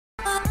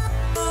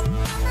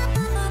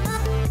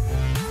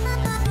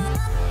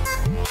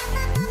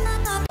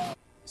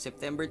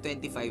September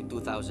 25,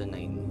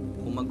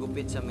 2009,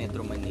 humagupit sa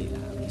Metro Manila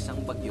ang isang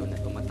bagyo na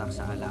tumatak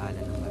sa alaala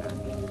ng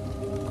marami,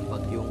 ang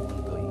bagyong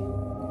Ondoy.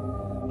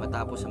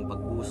 Matapos ang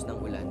pagbuhos ng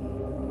ulan,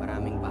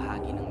 maraming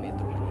bahagi ng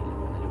Metro Manila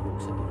ang nalubog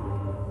sa tubig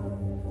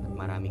at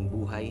maraming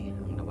buhay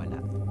ang nawala.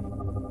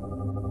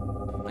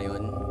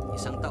 Ngayon,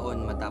 isang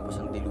taon matapos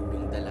ang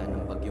dilubyong dala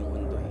ng bagyong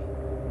Ondoy,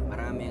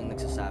 marami ang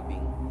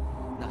nagsasabing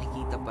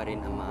nakikita pa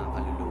rin ang mga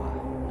kaluluwa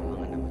ng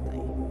mga namatay.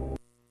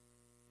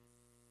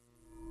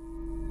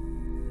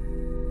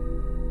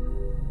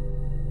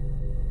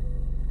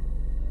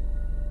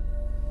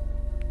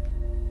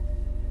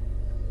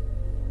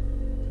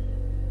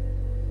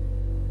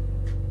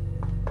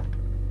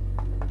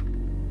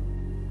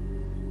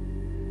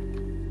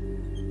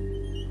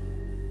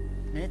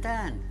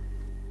 Nathan!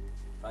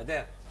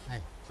 Father,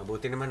 Ay.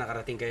 mabuti naman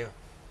nakarating kayo.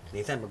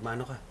 Nathan,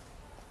 magmano ka?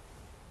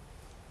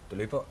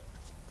 Tuloy po.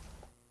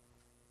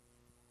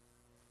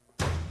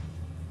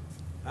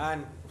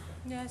 Han,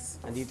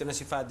 Yes. andito na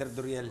si Father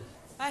Duriel.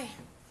 Ay,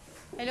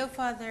 hello,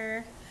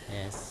 Father.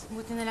 Yes.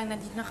 Buti na lang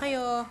nandito na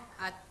kayo.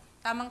 At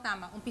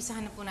tamang-tama,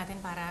 umpisahan na po natin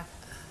para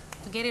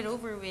to get it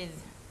over with.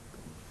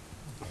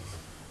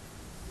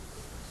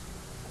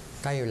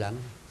 Kayo lang?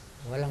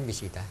 Walang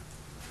bisita?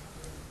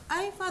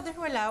 Ay, Father,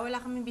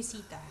 wala kaming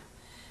bisita.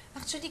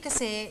 Actually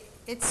kasi,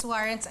 it's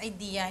Warren's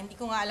idea. Hindi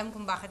ko nga alam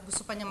kung bakit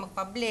gusto pa niya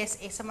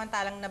magpa-bless.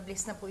 Samantalang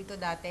na-bless na po ito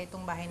dati,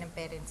 itong bahay ng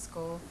parents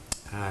ko.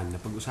 Han,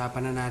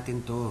 napag-usapan na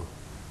natin to.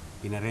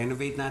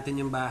 Pina-renovate natin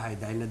yung bahay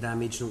dahil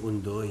na-damage ng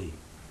Ondoy.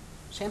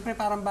 Siyempre,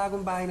 parang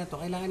bagong bahay na to.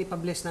 Kailangan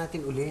ipa-bless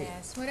natin uli.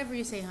 Yes, whatever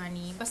you say,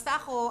 honey.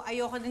 Basta ako,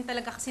 ayoko din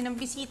talaga kasi ng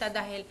bisita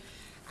dahil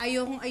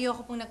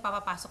ayoko pong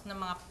nagpapapasok ng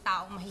mga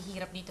taong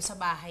mahihirap dito sa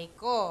bahay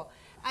ko.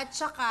 At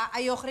saka,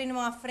 ayoko rin ng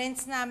mga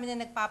friends namin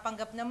na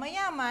nagpapanggap na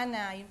mayaman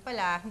na yun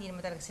pala, hindi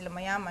naman talaga sila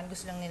mayaman.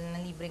 Gusto lang nila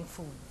ng libreng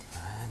food.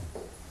 Han,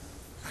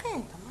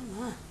 Bakit? tama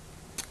na.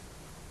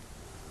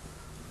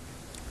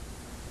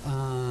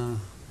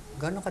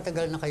 Gano'ng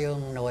katagal na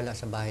kayong nawala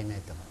sa bahay na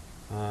ito?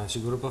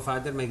 Siguro pa,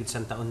 Father, may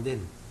isang taon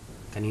din.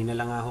 Kanina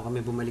lang ako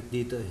kami bumalik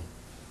dito eh.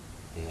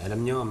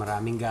 Alam nyo,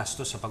 maraming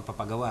gastos sa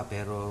pagpapagawa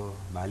pero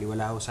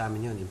baliwala ho sa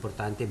amin yun.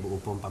 Importante, buo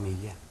po ang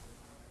pamilya.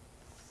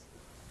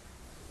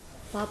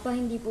 Papa,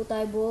 hindi po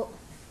tayo buo.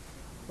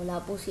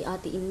 Wala po si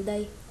Ate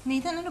Inday.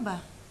 Nathan, ano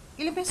ba?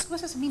 Ilang beses ko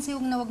ba sasabihin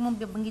sa'yo na huwag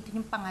mong babanggitin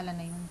yung pangalan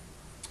na yun?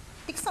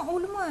 Tiks ng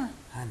ulo mo ah.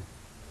 Han,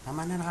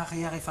 tama na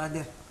nakakaya kay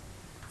Father.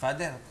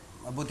 Father,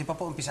 mabuti pa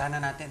po, umpisahan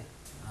na natin.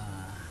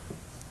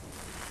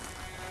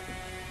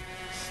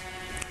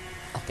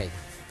 Okay.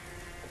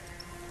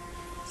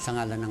 Sa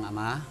ngalan ng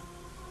Ama,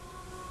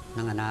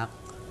 ng Anak,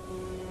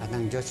 at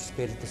ng Diyos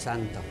Espiritu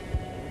Santo.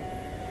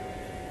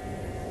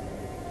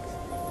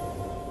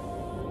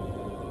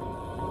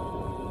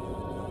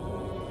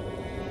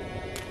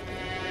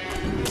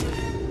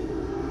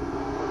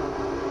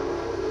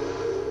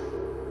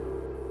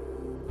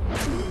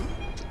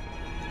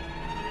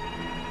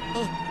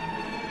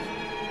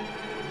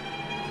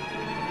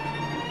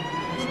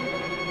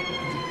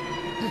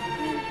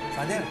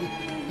 Father!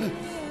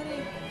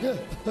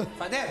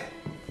 Father!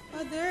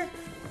 Father!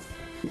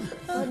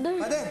 Father!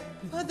 Father!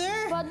 Father!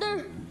 Father!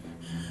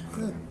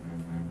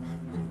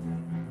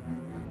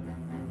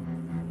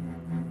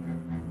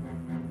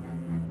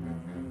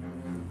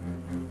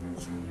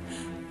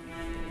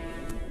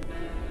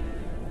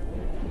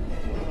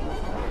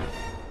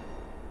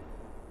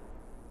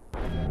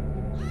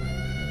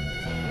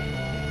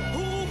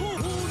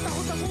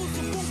 Takot ako,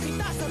 sumbong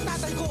kita sa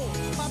tatay ko.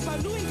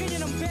 Papaluin ka niya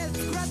ng belt,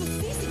 sigurado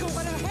sisigaw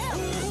ka ng hell.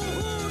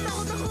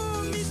 Takot ako,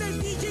 Mr.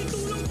 DJ,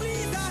 tulong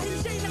please. Dahil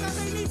siya'y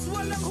nakakainis,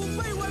 walang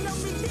humpay, walang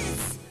mintis.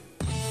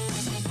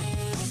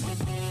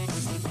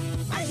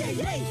 Ay, ay,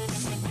 ay!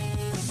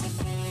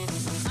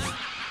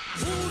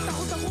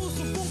 Takot ako,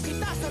 sumbong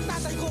kita sa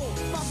tatay ko.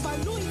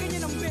 Papaluin ka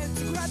niya ng belt,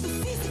 sigurado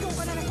sisigaw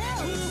ka ng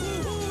hell.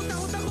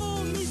 Takot ako,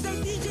 Mr.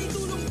 DJ,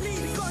 tulong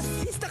please. Because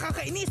is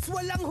nakakainis,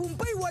 walang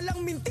humpay, walang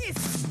mintis.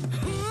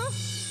 Huh?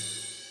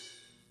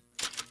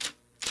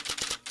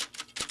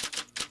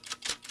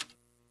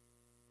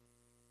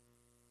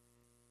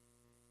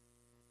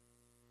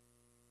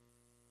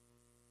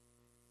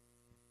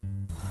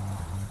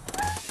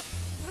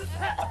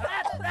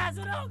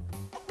 Nasunog!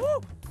 Woo!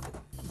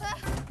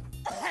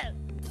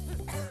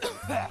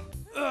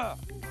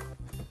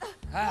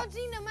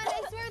 Coaching naman,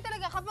 I swear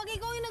talaga, kapag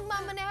ikaw yung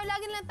nagmamaneho,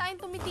 lagi lang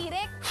tayong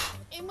tumitirik.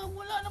 Ma'am,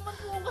 wala naman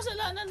po ang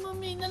kasalanan,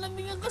 mami.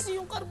 Nalamigan kasi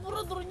yung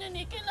karburador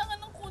niyan eh.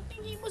 Kailangan ng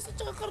konting himas at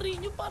saka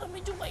karinyo para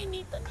medyo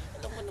mainitan.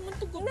 Alam mo naman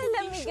ito,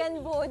 Nalamigan,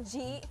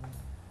 Boji.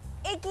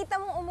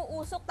 Kita mong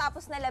umuusok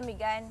tapos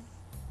nalamigan.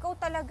 Ikaw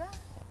talaga.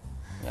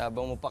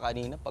 Yabang mo pa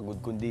kanina, pag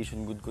good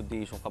condition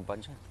ka pa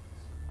dyan.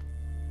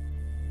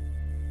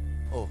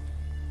 Oh,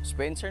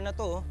 Spencer na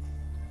to, oh.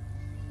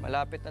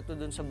 Malapit na to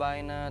dun sa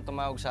bahay na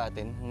tumawag sa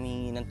atin,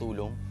 humingi ng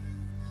tulong.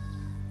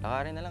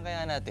 Lakarin na lang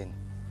kaya natin.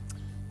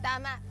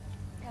 Tama.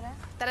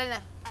 Tara na.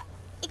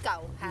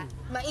 Ikaw, ha?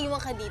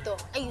 Maiwan ka dito.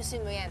 Ayusin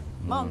mo yan.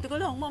 Ma'am, teka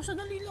lang. Ma'am,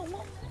 sandali lang,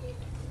 ma'am.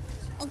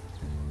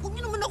 Huwag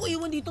niyo naman ako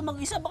iwan dito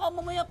mag-isa. Baka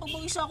mamaya pag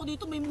mag-isa ako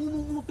dito, may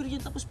mumupir yan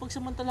tapos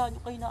pagsamantalahan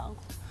yung kahinaan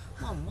ko.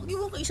 Ma'am,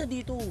 mag-iwan ka isa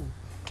dito.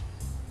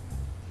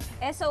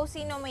 Eh, so,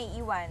 sino may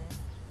iwan?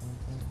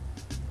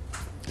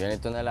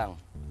 Ganito na lang.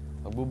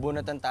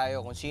 Magbubunatan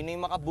tayo kung sino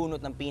yung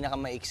makabunot ng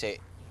pinakamaiksi,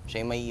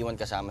 siya yung may iwan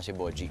kasama si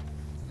Boji.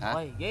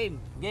 Ha? Okay, game.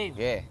 Game.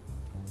 Yeah.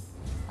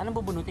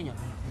 Anong bubunutin niyo?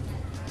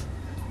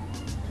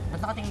 Ba't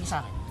nakatingin ka sa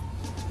akin?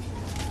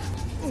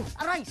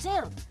 Aray,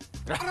 sir!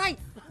 Aray!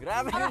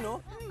 Grabe yun, no?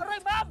 Aray,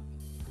 ma'am!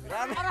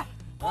 Grabe.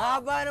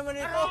 Mahaba naman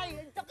ito. Aray,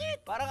 ang sakit!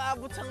 Parang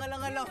abot sa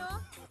ngalang-ngalang.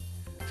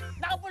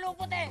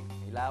 Nakapulupot eh!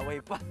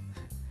 Ilaway pa.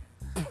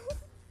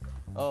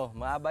 Oh,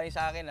 mahaba yung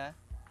sa akin, ha?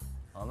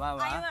 Oh,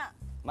 ma'am, ha? Ayaw nga.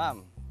 Ma'am,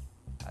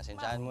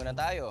 pasensyahan muna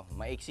tayo.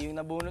 Maiksi yung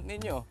nabunot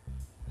ninyo.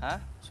 Ha?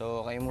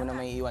 So, kayo muna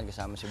may iwan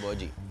kasama si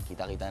Boji.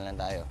 Kita-kita na lang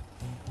tayo.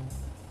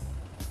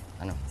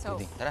 Ano? So,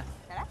 Pwede. Tara.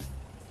 Tara.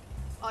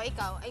 O,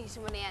 ikaw,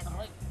 ayusin mo na yan.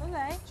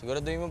 Okay.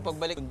 Siguraduhin mong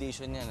pagbalik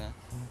condition yan, ha?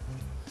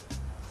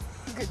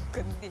 Good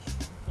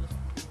condition.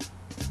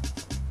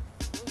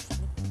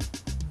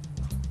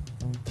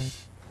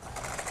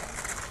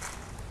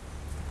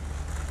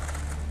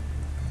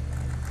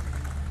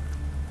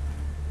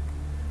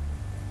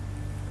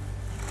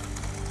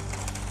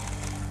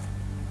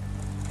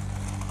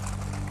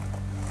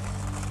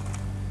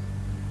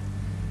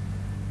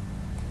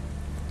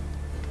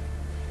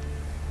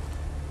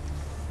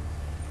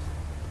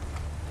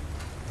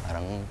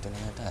 Parang ito na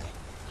yata, eh.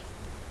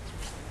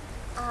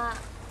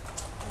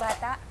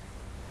 Bata,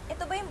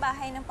 ito ba yung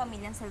bahay ng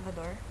pamilyang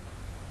Salvador?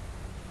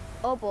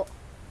 Opo.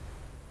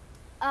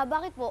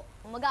 Bakit po?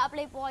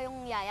 Mag-a-apply po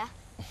kayong yaya?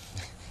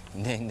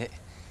 Hindi.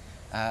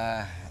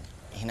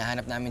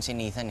 Hinahanap namin si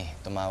Nathan, eh.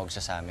 Tumawag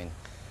siya sa amin.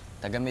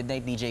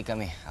 Taga-midnight DJ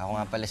kami. Ako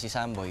nga pala si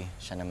Samboy,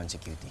 siya naman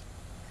si Cutie.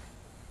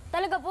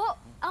 Talaga po?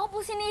 Ako po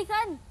si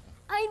Nathan.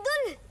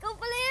 Idol! Ikaw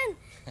pala yan!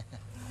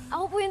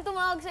 Ako po yung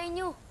tumawag sa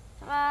inyo.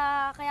 Saka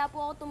kaya po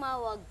ako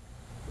tumawag.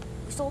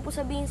 Gusto ko po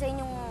sabihin sa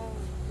inyong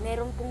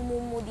meron pong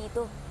mumu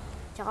dito.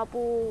 Tsaka po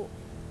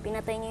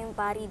pinatay niya yung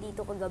pari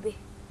dito kagabi.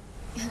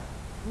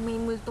 May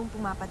multong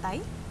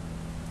pumapatay?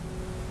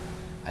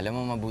 Alam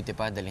mo, mabuti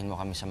pa, dalhin mo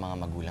kami sa mga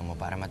magulang mo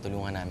para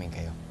matulungan namin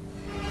kayo.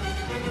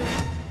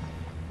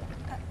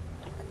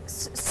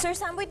 Sir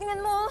Samboy,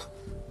 tingnan mo.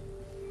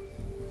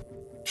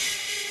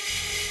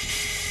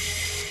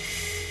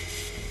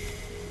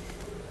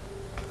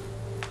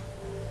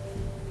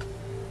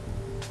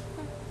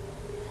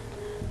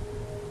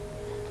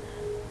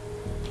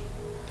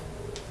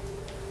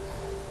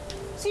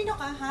 Sino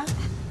ka, ha?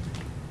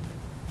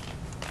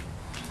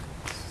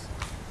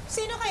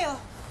 Sino kayo?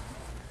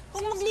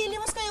 Kung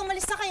maglilimos kayo,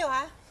 umalis na kayo,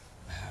 ha?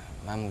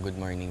 Ma'am, good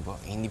morning po.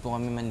 Hindi po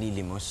kami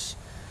manlilimos.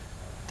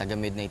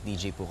 Taga-midnight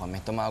DJ po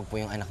kami. Tumawag po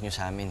yung anak niyo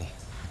sa amin, eh.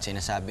 At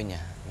sinasabi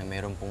niya na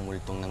mayroon pong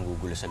multong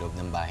nanggugulo sa loob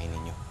ng bahay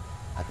ninyo.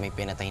 At may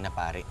pinatay na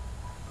pare.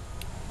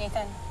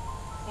 Nathan,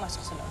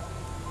 pumasok sa loob.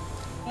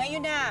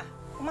 Ngayon na!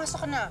 Pumasok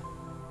ka na!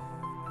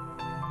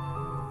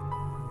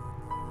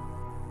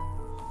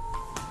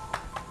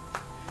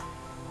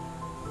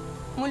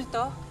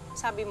 Multo?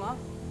 Sabi mo?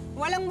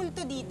 Walang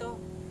multo dito.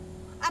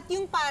 At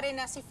yung pare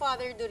na si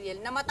Father Duriel,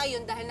 namatay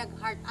yun dahil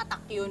nag-heart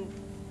attack yun.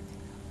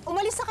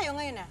 Umalis na kayo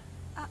ngayon,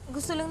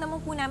 Gusto lang naman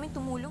po namin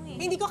tumulong eh.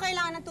 Hindi ko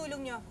kailangan ng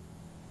tulong nyo.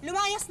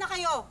 Lumayas na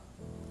kayo!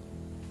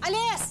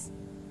 Alis!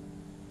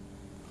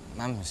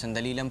 Ma'am,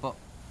 sandali lang po.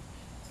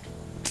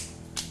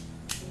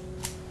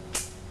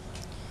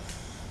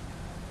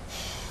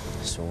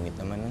 Sungit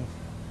naman nun.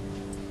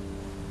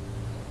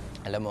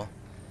 Alam mo,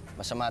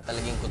 masama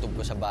talagang kutob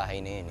ko sa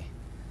bahay na yun, eh.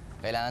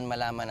 Kailangan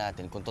malaman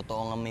natin kung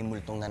totoo nga may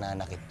multong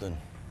nananakit dun.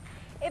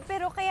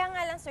 Pero kaya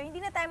nga lang, sir, hindi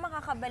na tayo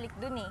makakabalik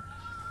dun eh.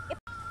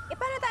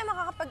 Paano tayo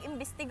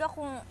makakapag-imbestiga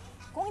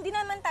kung hindi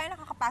naman tayo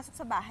nakakapasok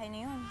sa bahay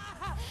na yun?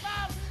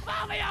 Ma'am!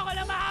 Ma'am! Ayoko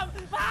na, ma'am!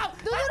 Ma'am!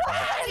 Duduro ka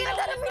talaga!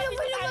 Dara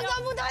pinupunin mo!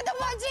 Gamunta kita,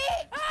 Moji!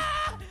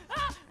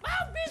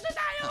 Ma'am! Pisa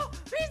tayo!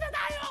 Pisa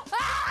tayo!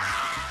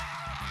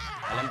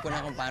 Alam ko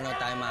na kung paano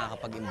tayo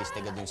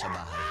makakapag-imbestiga dun sa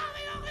bahay.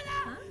 Ayoko na!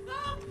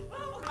 Ma'am!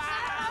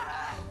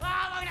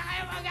 Huwag na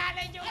kayo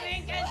magalit yung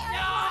ringkes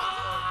nyo!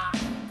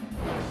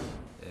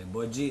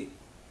 Boji,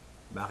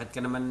 bakit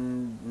ka naman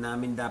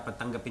namin dapat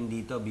tanggapin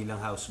dito bilang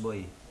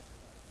houseboy?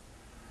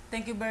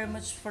 Thank you very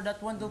much for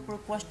that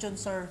wonderful question,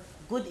 sir.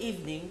 Good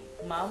evening,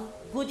 ma'am.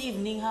 Good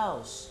evening,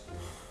 house.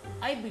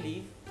 I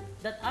believe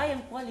that I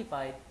am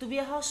qualified to be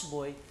a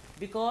houseboy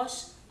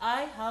because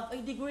I have a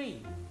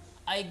degree.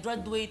 I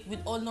graduate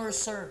with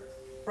honors, sir,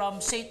 from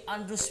St.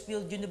 Andrews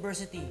Field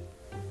University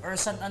or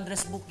San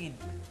Andres Bukid.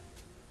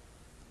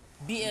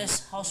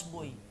 BS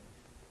Houseboy.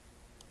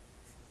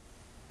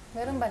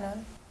 Meron ba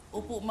nun?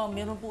 Opo, ma'am.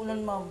 Meron po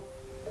ulan, ma'am.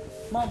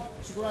 Ma'am,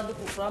 sigurado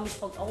po, promise,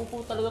 pag ako po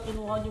talaga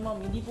kinuha niyo, ma'am,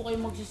 hindi po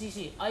kayo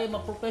magsisisi. I am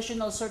a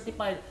professional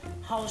certified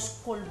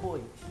house call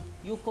boy.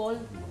 You call,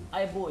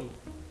 I boy.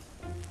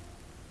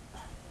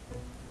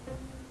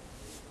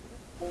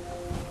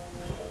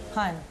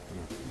 Han,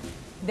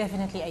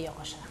 definitely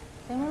ayoko siya.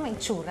 Tingnan mo may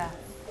itsura.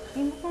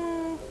 Tingnan mo kung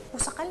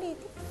pusakali.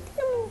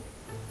 Tingnan mo.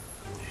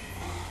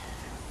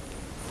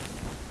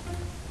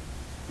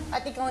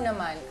 At ikaw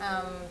naman,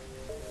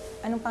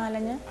 anong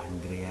pangalan niya?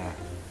 Andrea.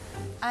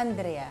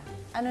 Andrea,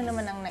 ano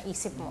naman ang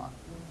naisip mo?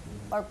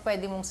 Or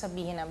pwede mong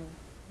sabihin na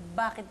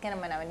bakit ka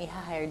naman namin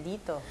i-hire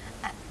dito?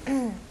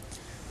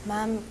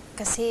 Ma'am,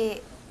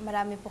 kasi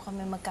marami po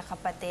kami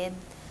magkakapatid.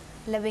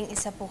 11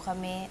 po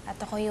kami at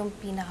ako yung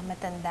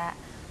pinakamatanda.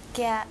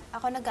 Kaya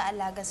ako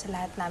nag-aalaga sa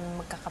lahat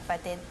namin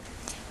magkakapatid.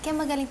 Kaya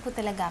magaling po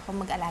talaga ako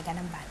mag-alaga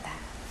ng bata.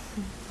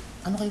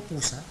 Ano kayo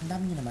pusa? Ang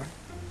dami niyo naman.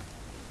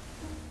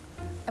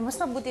 Eh, mas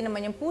mabuti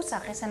naman yung pusa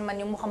kaysa naman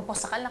yung mukhang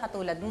posakal na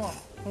katulad mo.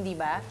 Hindi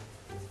ba?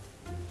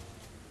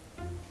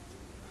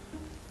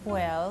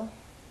 Well,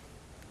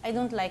 I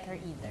don't like her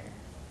either.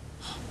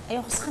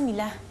 Ayoko sa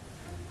kanila.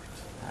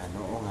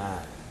 Oo nga.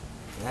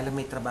 Kaya lang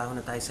may trabaho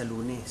na tayo sa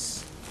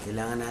Lunes.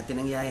 Kailangan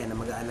natin ng yaya na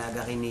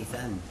mag-aalaga kay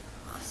Nathan.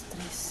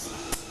 Stress.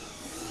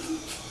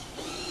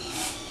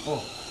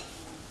 Oh,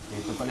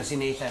 ito pala si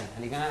Nathan.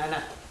 Halika nga,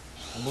 anak.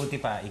 Mabuti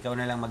pa, ikaw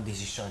na lang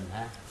magdesisyon,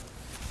 ha?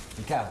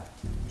 Ikaw,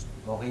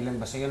 okay lang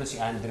ba sa'yo na si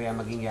Andrea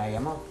maging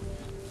yaya mo?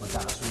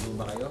 Magkakasundo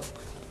ba kayo?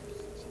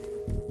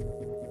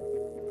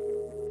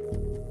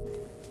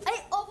 Ay,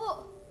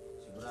 opo!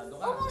 Sigurado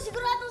ka? Opo,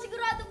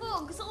 sigurado po.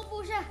 Gusto ko po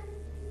siya.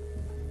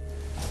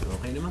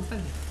 Okay naman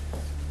pala.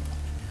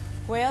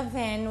 Well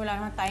then, wala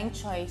naman tayong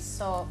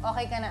choice. So,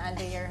 okay ka na,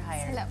 Andrea, you're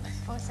hired. Salamat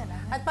po,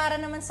 salamat. At para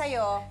naman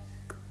sa'yo,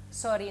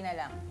 sorry na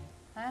lang.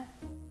 Ha?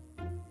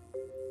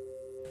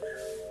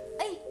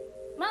 Ay,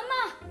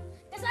 Mama!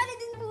 Kasali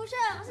din po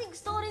siya kasi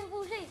gusto ko rin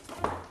po siya eh.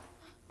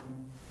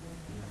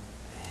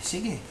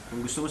 Sige,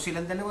 kung gusto mo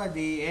silang dalawa,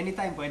 di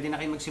anytime pwede na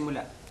kayo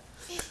magsimula.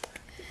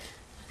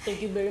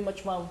 Thank you very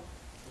much, Ma'am.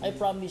 I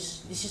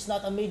promise, this is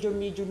not a major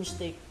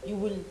mistake. You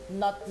will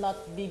not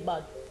be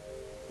bad.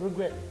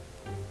 Regret.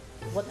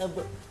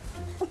 Whatever.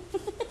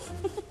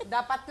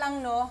 Dapat lang,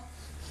 no?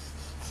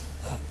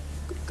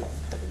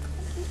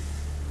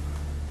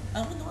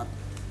 Ano nga?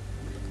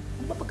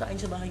 Ano ba pagkain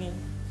sa bahay ngayon?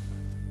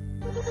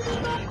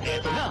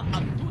 Ito na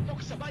ang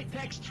tutok sabay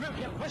text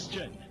trivia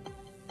question.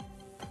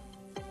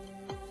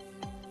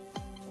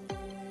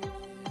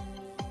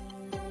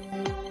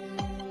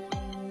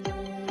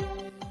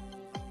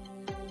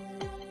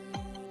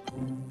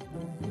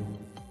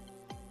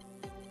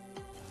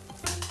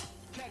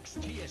 Text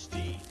TST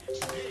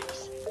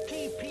space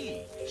TP.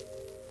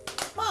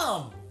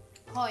 Ma'am!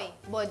 Hoy,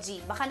 Boji,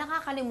 baka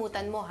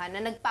nakakalimutan mo ha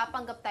na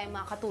nagpapanggap tayong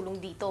mga katulong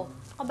dito.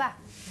 Ako ba?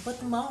 But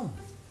ma'am,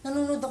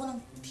 nanonood ako ng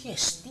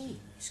TST.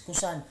 Kung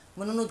saan,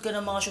 manonood ka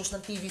ng mga shows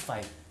ng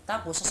TV5,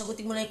 tapos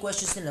sasagutin mo na yung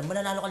questions nila,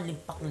 mananalo kang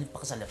limpak na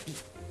limpak sa lapi.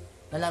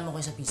 Nalaman ko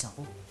yung sa pisa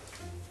ko.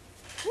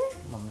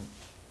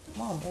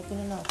 Ma'am, okay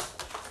na na.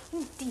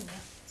 Hindi na.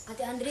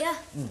 Ate Andrea?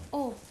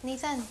 Oh,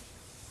 Nathan.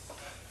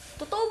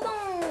 Totoo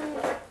bang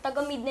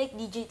taga-midnight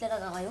DJ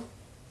talaga kayo?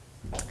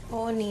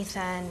 Oo,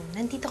 Nathan.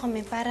 Nandito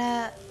kami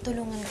para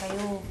tulungan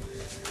kayo.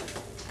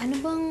 Ano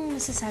bang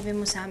masasabi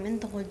mo sa amin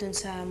tungkol dun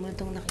sa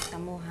multong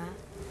nakita mo, ha?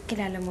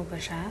 Kilala mo ba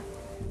siya?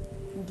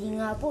 Hindi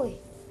nga po eh.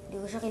 Hindi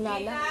ko siya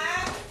kilala.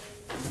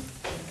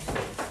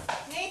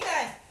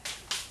 Nathan!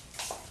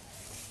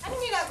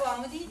 Anong ginagawa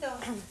mo dito?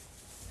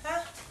 Ha?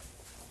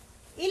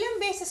 Ilang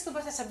beses ko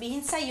ba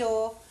sasabihin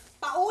sa'yo,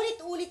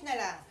 paulit-ulit na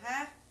lang,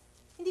 ha?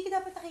 Hindi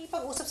ka dapat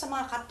nakikipag-usap sa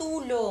mga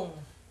katulong.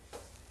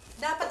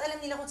 Dapat alam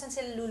nila kung saan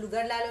sila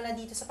lulugar, lalo na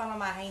dito sa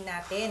pamamahay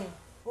natin.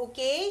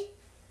 Okay?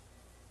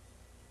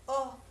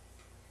 Oh,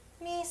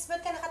 miss,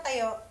 ba't ka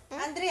nakatayo?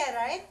 Andrea,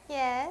 right?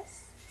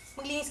 Yes?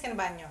 Maglinis ka ng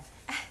banyo.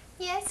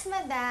 Yes,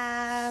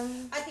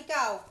 madam. At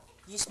ikaw,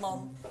 Yes,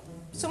 ma'am.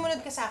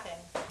 sumunod ka sa akin.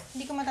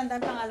 Hindi ko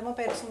matandaan pangalan mo,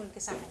 pero sumunod ka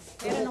sa akin.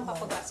 Meron akong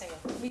papagawa sa'yo.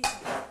 Bilisan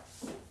mo.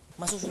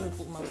 Masusunod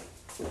po, ma'am.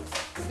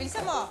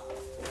 Bilisan mo!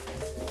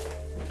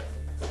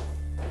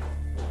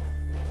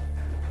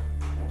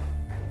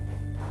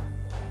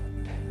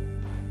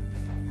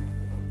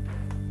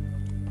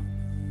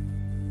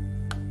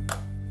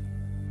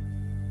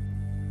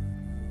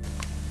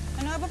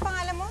 Ano nga ba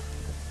pangalan mo?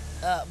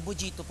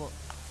 Bujito po.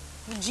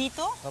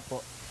 Gito? Opo.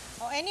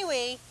 Oh,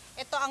 anyway,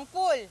 ito ang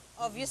pool.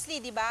 Obviously,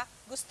 di ba?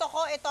 Gusto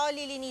ko ito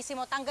lilinisin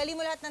mo. Tanggalin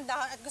mo lahat ng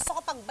dahon at gusto ko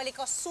pagbalik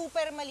ko,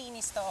 super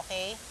malinis to,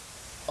 okay?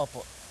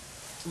 Opo.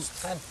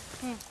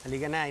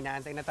 Halika na,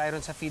 inaantay na tayo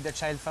ron sa Feed the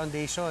Child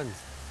Foundation.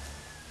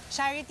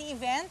 Charity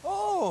event?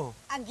 Oo!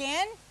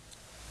 Again?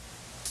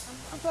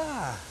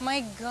 Aba! My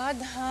God,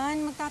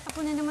 Han.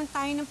 Magtatapon na naman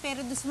tayo ng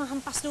pera doon sa mga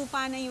hampas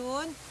lupa na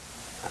yun.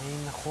 Ay,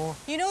 nako.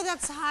 You know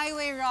that's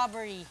highway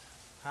robbery.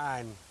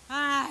 Han,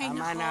 Ay,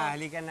 tama nako. na,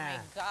 halika na.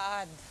 My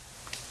God.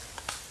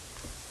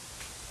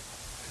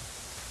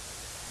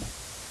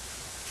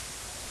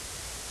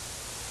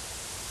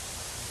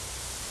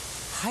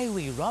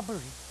 Highway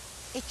robbery?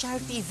 Eh,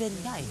 charity event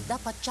nga eh.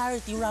 Dapat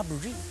charity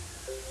robbery.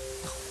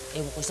 Ako,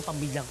 ewan ko sa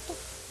pambilang to.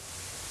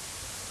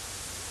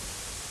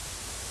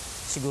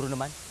 Siguro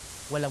naman,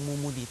 walang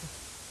mumu dito.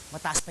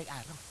 Mataas pa yung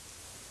araw.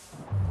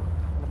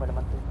 Ano ba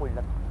naman tungkol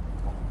na to?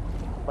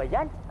 Ano ba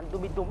yan? Ang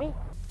dumi-dumi.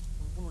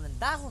 Ang puno ng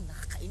dahon,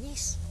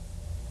 nakakainis.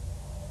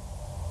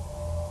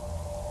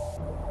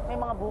 May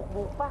mga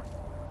buhok-buhok pa.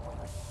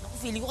 Naku,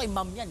 feeling ko kay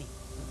ma'am yan eh.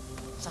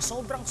 Sa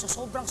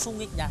sobrang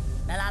sungit niya,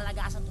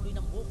 nalalagasan tuloy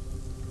ng buhok.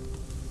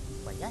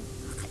 Ba yan?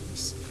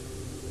 Nakakainis.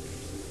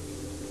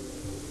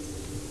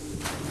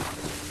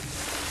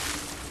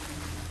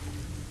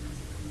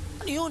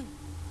 Ano yun?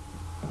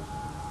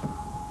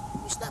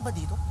 May isda ba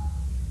dito?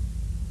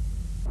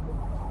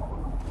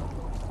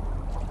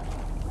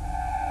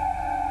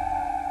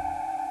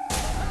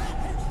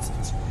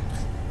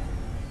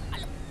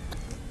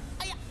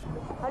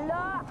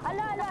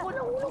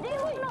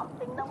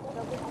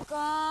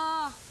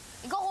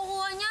 Ikaw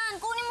kukuha niyan.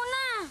 Kunin mo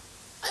na.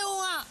 Ayaw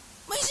nga!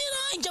 May sira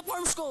nga yung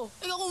Japorms ko!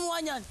 Ikaw kumuha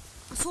niyan!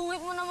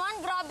 Sungit mo naman.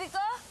 Grabe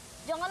ka.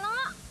 Diyan ka na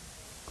nga.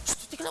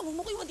 Gusto, tika lang, huwag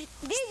mo kayo dito.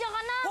 Di, diyan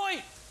ka na. Hoy!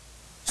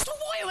 Gusto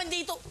mo kayo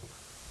dito!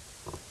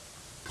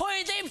 Hoy,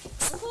 Dave!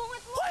 Sungit mo.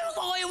 Hoy, huwag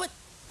mo kayo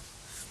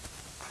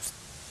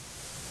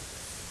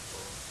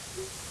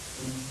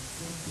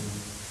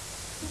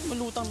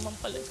Malutang naman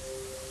pala.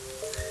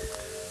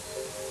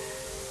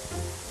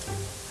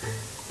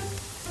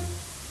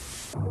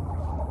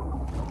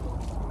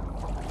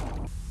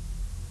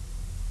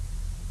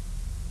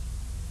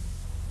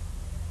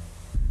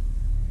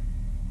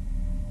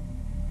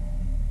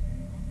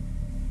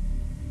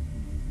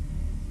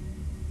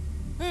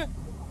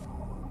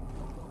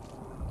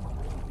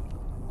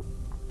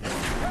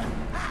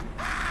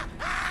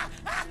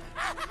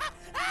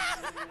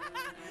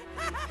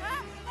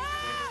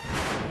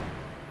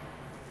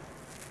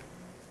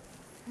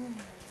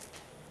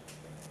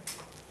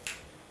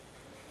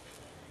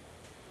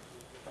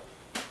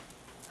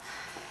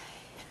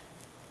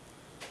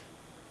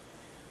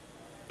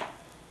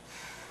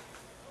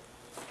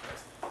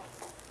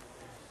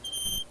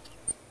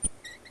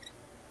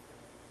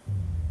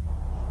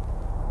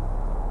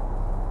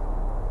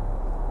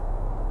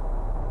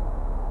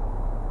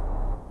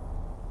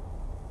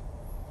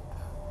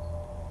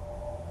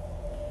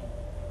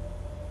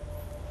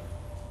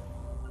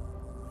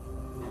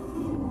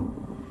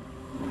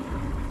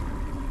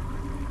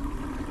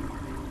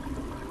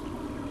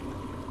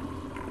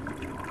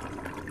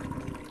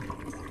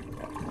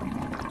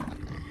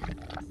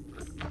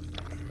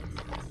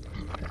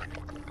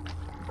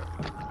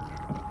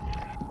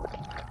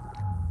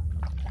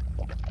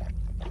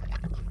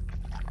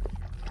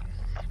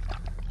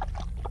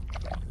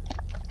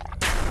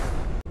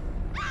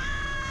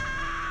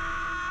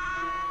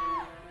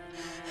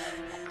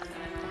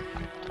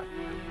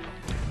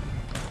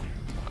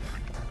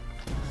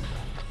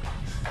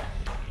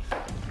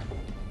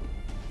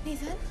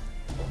 Nathan?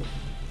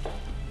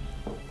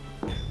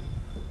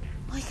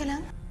 Okay ka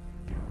lang?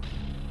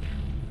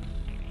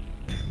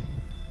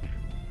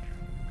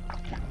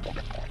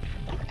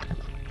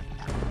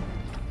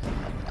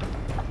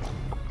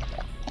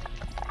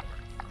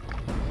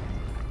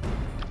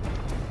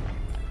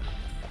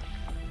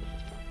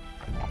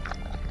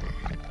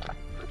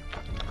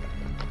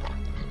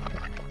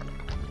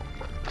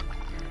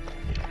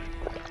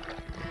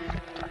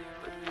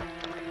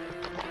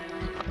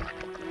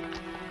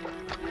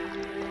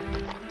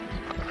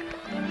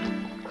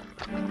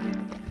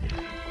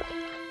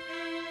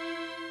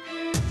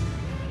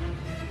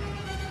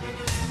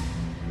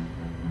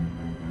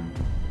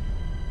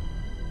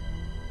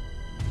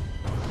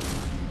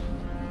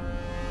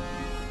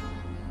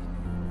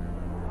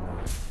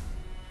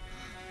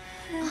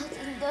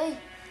 Inday.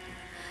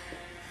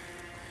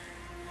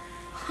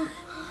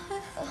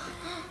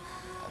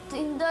 Ate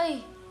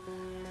Inday.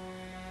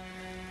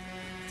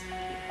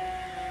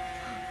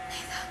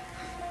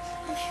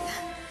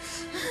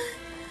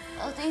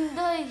 Ate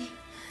Inday.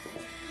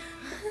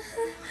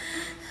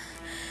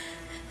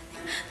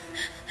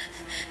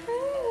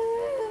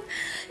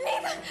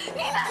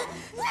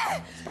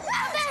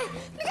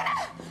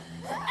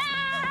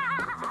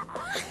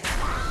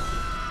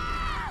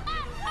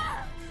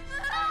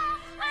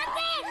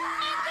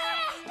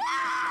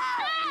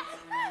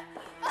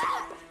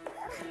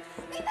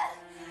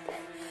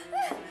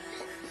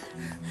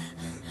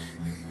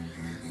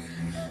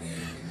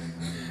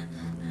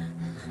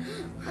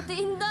 Ate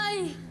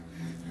Inday!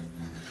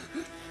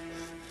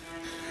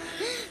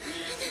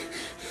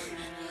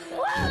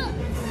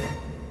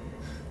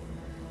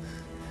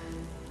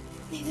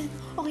 Nathan,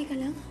 okay ka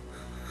lang?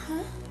 Ha?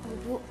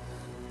 Opo.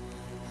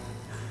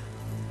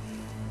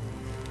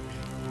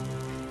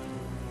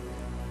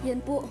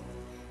 Yan po.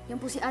 Yan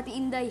po si Ate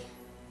Inday.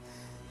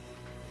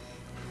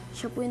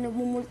 Siya po yung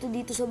nagmumulto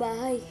dito sa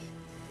bahay.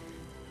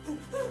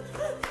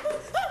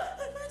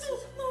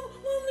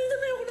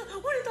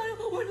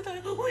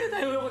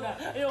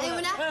 Ayaw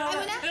mo na? Ha?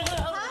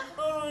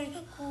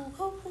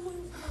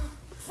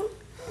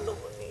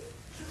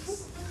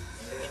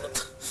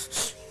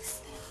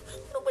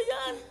 Ano ba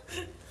yan?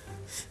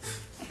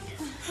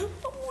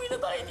 Umuwi na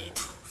tayo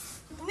dito.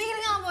 Tumigil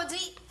nga ako, G!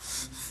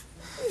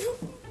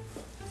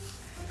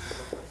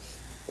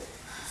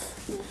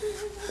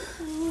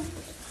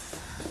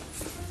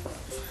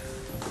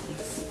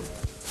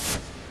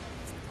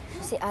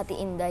 Si Ate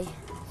Inday.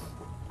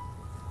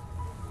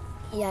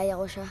 Iyaya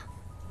ko siya.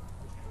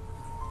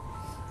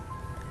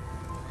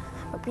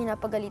 Pag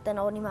pinapagalitan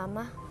ako ni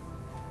Mama,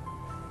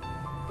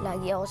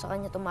 lagi ako sa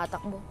kanya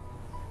tumatakbo.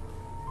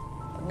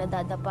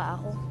 nadadapa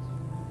ako.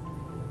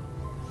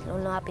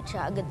 Lumapit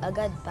siya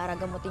agad-agad para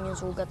gamutin yung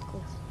sugat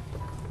ko.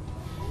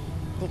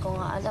 Hindi ko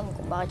nga alam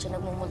kung bakit siya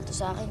nagmumulto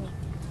sa akin eh.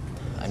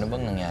 Ano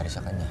bang nangyari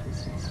sa kanya?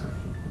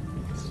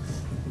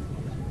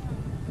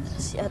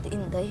 Si Ate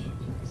Inday,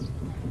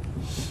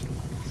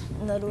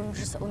 nalunod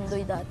siya sa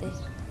Ondoy dati.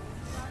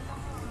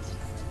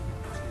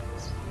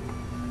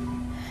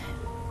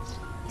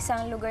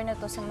 Isang lugar na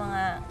to sa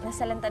mga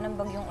nasalanta ng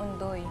bagyong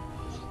Ondoy.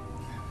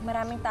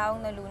 Maraming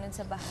taong nalunod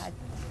sa bahad.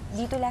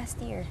 Dito last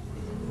year.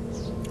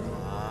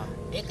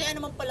 Kaya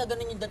naman pala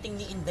ganun yung dating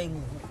ni Inday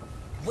mo.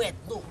 Wet,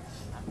 do.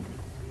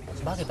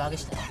 Bagay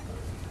sila.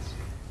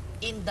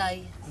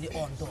 Inday ni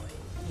Ondoy.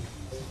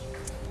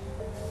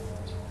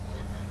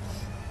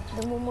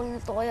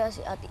 Namumulto kaya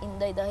si Ate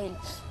Inday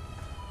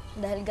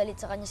dahil galit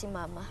sa kanya si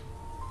Mama.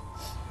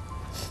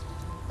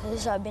 Kasi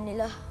sabi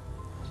nila,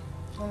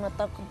 nung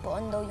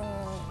natagpuan daw yung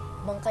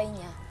bangkay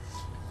niya,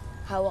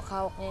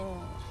 hawak-hawak niya yung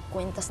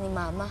kwentas ni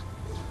Mama.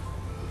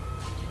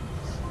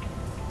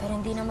 Pero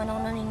hindi naman ako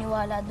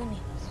naniniwala dun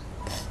eh.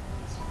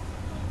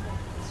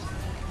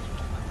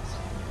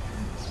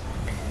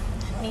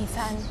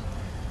 Nathan,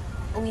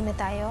 uwi na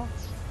tayo.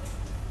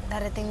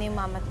 Darating na yung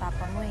mama at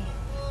papa mo eh.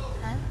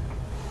 Ha?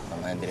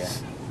 Ma'am Andrea,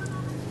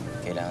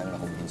 kailangan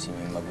makumbinsin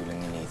mo yung magulang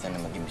ni Nathan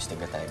na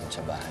mag-imbestiga tayo dun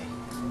sa bahay.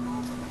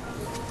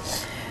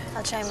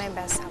 I'll try my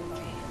best,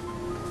 Samboy.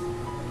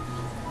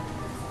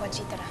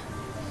 Waji, tara.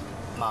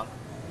 Ma'am,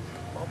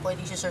 baka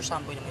pwede si Sir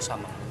Samboy na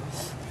kasama ko.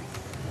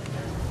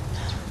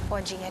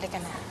 Waji, halika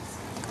na.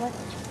 Come on.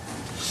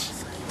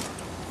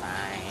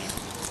 Fine.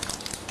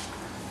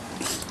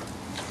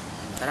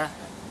 Tara.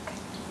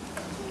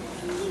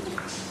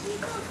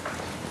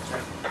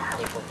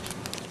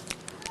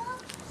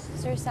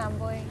 Sir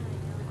Samboy,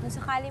 kung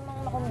sakali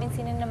mong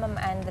makumbinsinan na Ma'am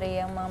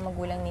Andrea ang mga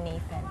magulang ni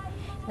Nathan,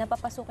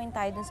 napapasukin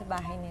tayo dun sa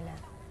bahay nila.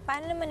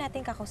 Paano naman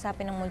natin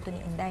kakausapin ang multo ni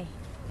Inday?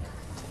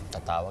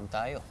 Tatawag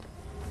tayo.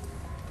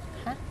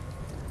 Ha?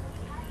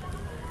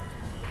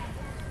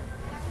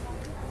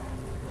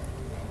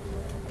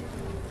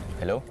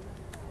 Hello?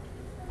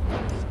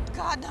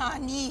 God,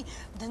 honey.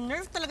 The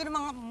nerve talaga ng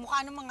mga mukha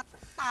ng mga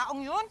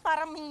taong yun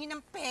para mingi ng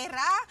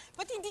pera.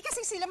 Ba't hindi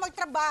kasi sila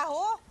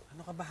magtrabaho?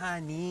 Ano ka ba,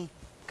 honey?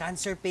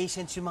 Cancer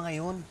patients yung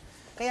mga yun.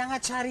 Kaya nga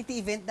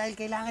charity event dahil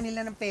kailangan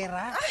nila ng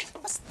pera. Ay,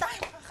 basta.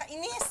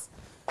 Nakakainis.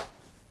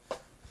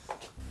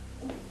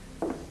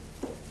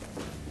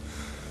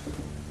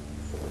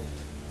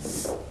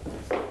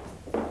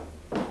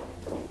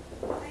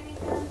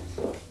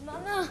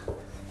 Mama!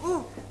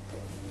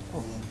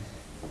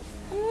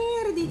 Ano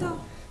nangyayari dito?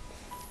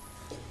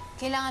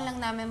 Kailangan lang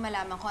namin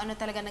malaman kung ano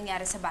talaga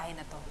nangyari sa bahay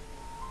na to.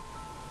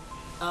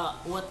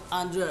 What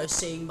Andrea is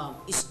saying, ma'am,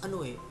 is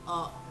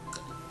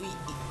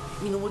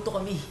minumulto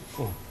kami.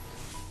 Oh.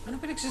 Ano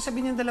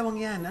pinagsasabi niyang dalawang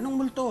yan? Anong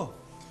multo?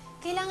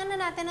 Kailangan na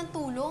natin ng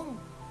tulong.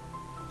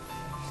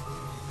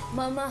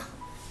 Mama,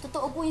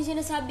 totoo po yung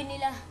sinasabi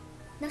nila.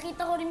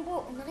 Nakita ko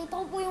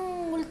po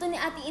yung multo ni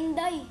Ate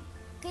Inday.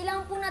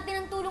 Kailangan po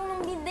natin ng tulong ng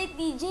Midnight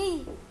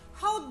DJ.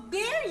 How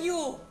dare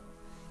you?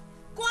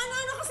 Kung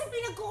ano-ano kasi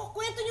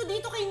pinagkukwento nyo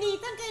dito kay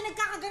Nathan kaya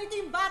nagkakaganito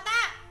yung bata.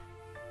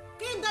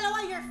 Kayong dalawa,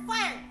 you're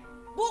fired.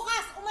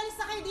 Bukas, umalis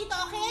na kayo dito,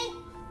 okay?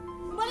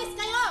 Umalis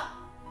kayo!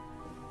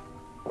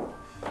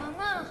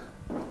 Mama!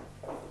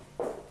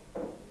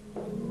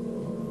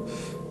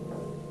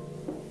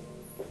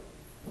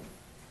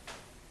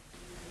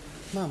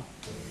 Ma'am,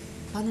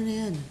 paano na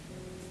yan?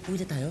 Uwi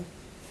na tayo?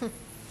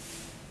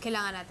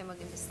 Kailangan natin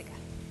mag-imbestiga.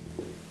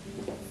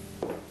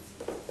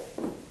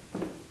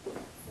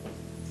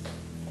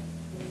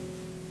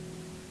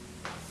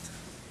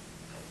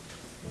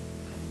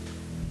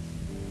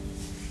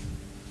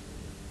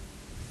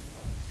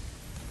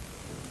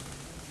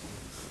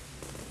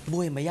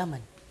 Buhay mayaman.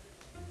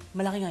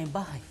 Malaki nga yung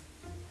bahay.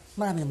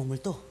 Marami namang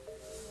multo.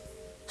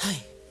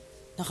 Ay,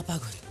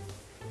 nakapagod.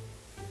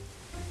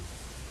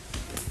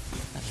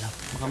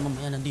 Baka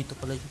mamaya nandito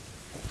pala yun.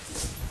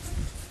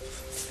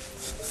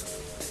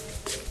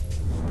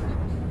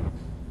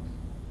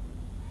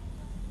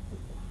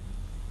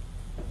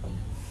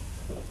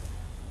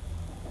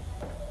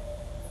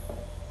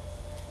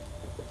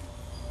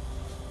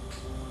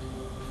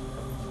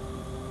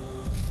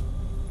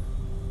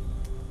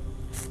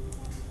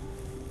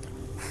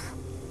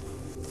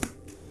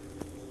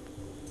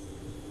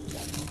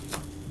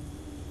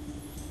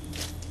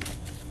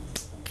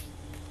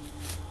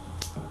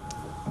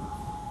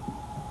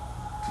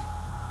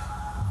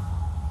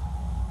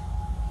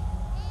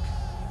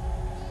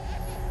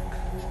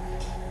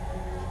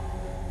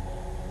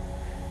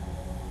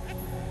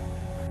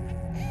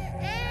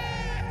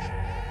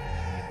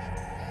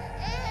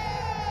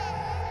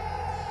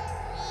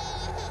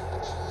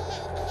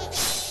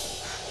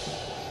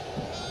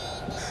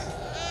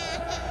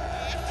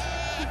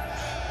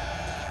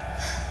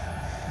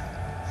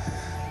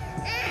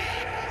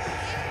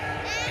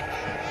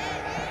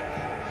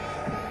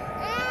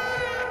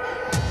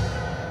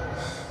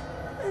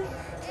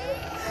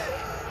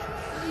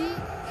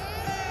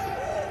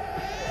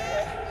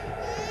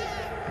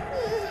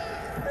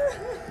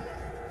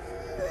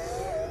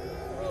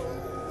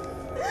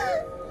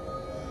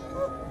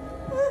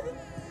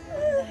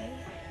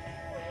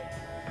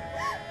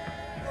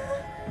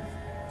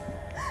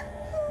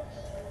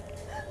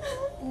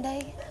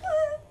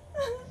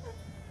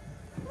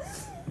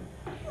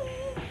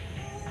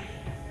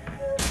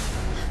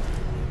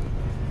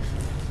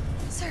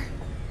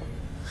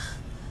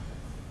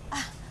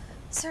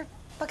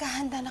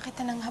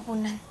 kita ng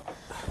hapunan.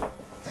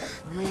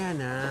 Mamaya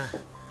na.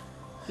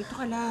 Dito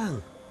ka lang.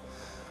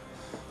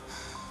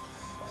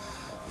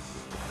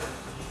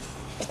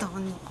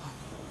 Bitawan mo ko.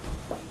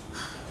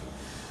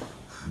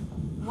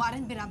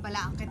 Warren,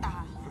 binabalaan kita,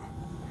 ha?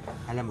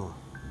 Alam mo,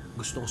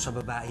 gusto ko sa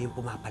babae yung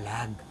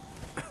pumapalag.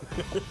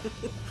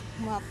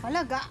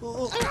 Mapalag, ha?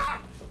 Oo.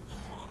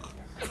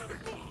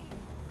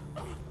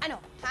 Ano,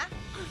 ha?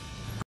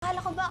 Akala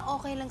ko ba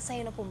okay lang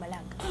sa'yo na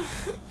pumalag?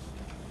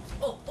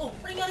 Oh,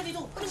 ano nangyari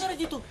dito? Ano nangyari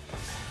dito?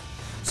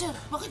 Sir,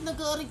 bakit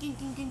nag-aaring king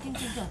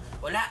ka?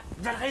 Wala!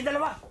 Diyan kayo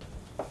dalawa!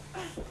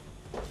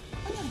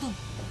 Ano nangyari doon?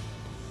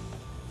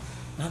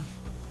 Ma'am,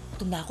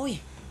 gutom na ako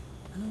eh.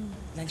 Anong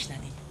lunch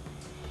natin?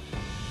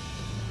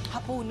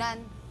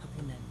 Hapunan.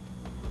 Hapunan.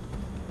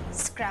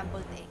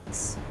 Scrambled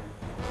eggs.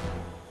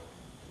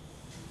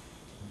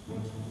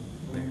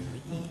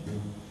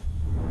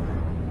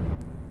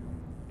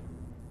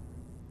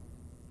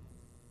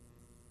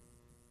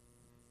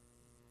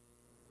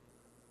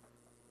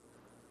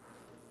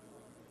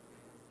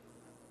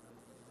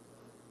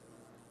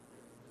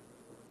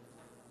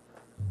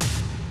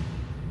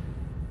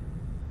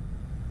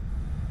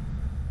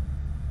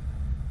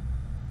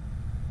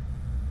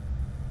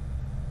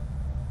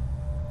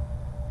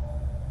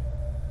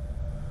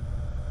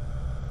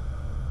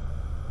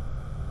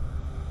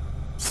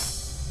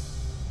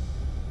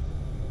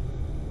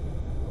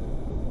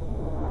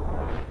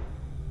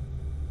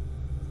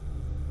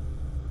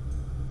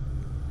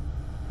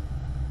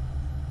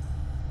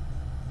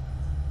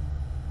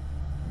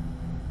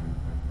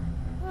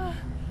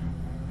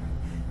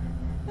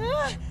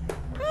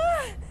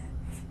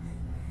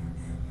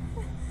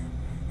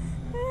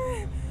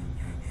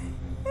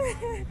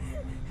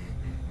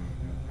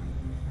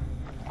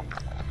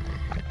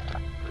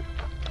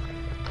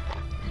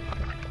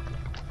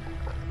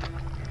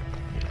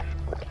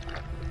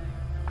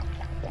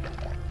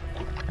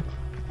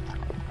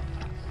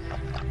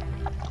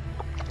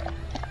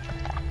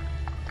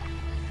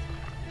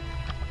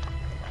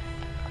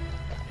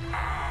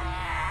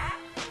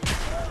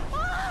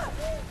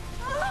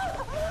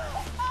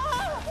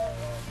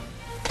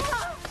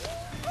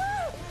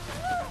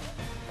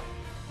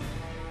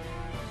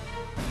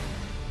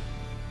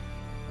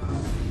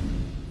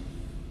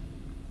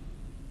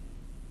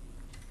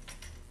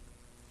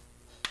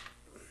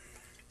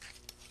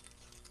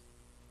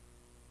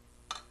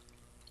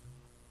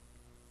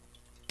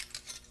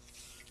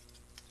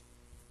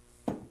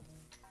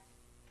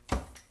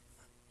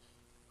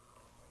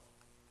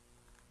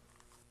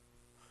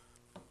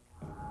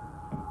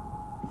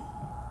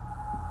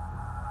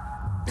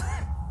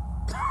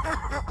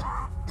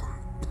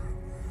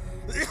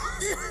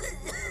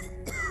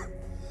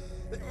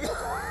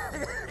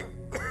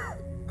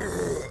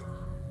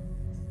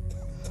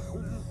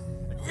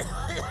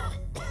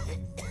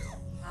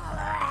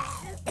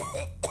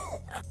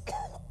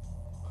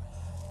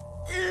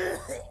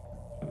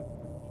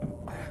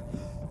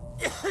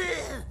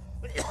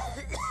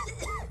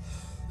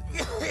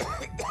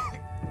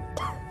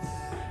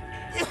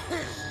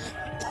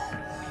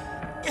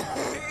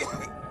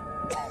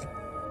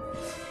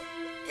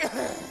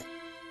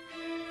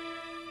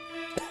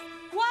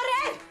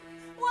 Warren!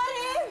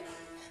 Warren!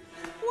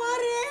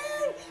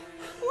 Warren!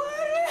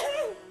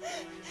 Warren!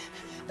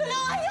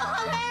 Tulungan niyo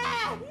kami!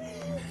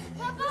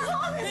 Gusto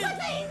kami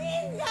patayin ni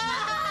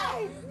Inday!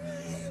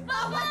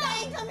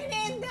 Papatayin kami ni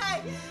Inday!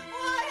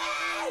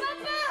 Warren!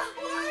 Papa!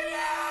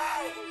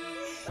 Warren!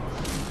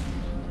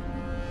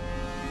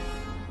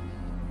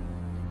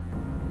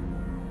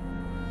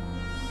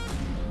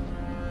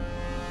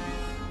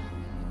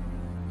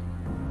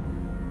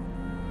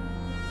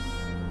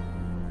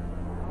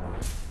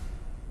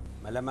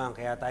 Malamang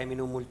kaya tayo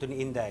minumulto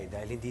ni Inday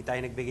dahil hindi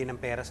tayo nagbigay ng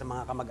pera sa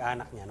mga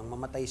kamag-anak niya nung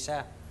mamatay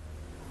siya.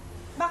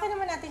 Bakit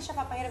naman natin siya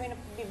papahiramin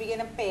ng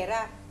bibigyan ng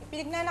pera?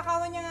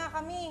 Pinagnanakawan niya nga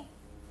kami.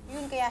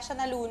 Yun, kaya siya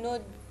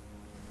nalunod.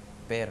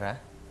 Pera?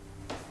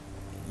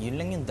 Yun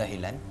lang yung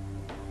dahilan?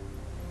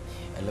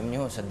 Alam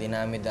niyo, sa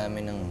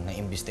dinami-dami ng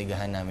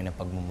naimbestigahan namin ng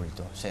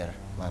pagmumulto, sir,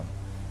 ma'am,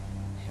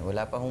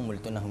 wala pa hong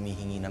multo na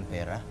humihingi ng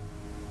pera.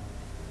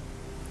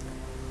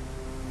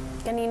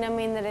 Kanina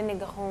may narinig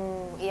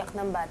akong iyak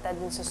ng bata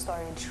dun sa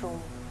storage room.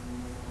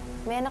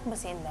 May anak ba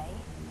si Inday?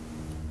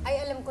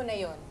 Ay, alam ko na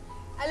yon.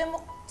 Alam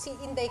mo, si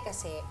Inday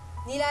kasi,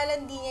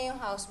 nilalandi niya yung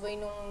houseboy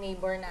nung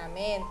neighbor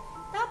namin.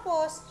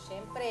 Tapos,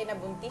 syempre,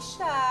 nabuntis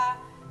siya.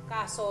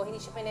 Kaso,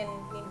 hindi siya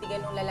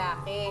pinanindigan ng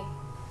lalaki.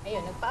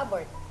 Ayun,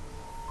 nagpa-abort.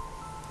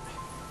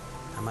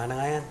 Tama na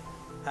nga yan.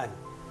 Han,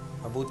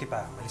 mabuti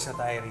pa. Malis na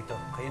tayo rito.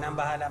 Kayo na ang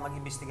bahala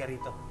mag-imbestiga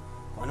rito.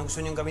 Kung anong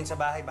gusto niyong gawin sa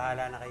bahay,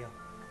 bahala na kayo.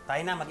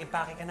 Tayo na,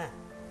 mag-impake ka na.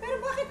 Pero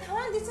bakit,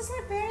 Han? This is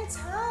my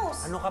parents'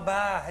 house. Ano ka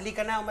ba?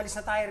 Halika na, umalis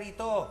na tayo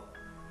rito.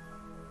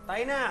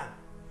 Tayo na!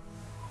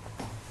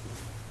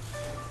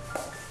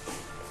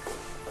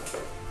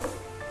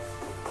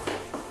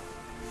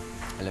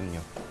 Alam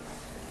niyo,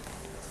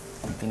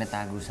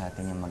 tinatago sa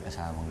atin yung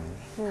mag-asawang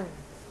yun.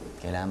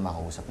 Kailangan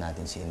makausap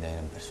natin si Inday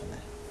ng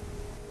personal.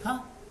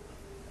 Ha?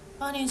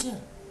 Paano yun, sir?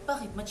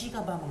 Bakit?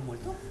 Machika ba ang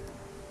multo?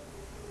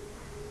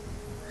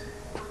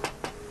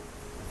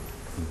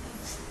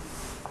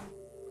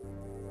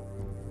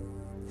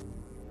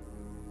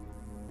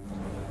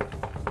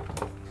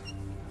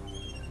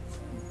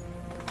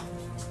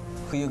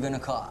 Who you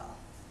gonna call?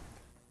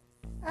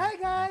 Hi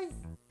guys!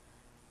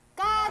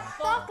 Kat!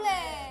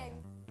 Tokling!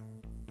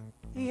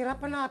 Hirap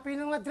hanapin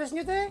ang address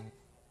nyo, te.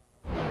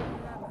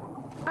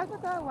 Ang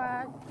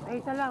tatawag ay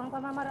isa lang ang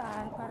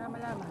pamamaraan para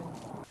malaman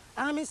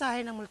ang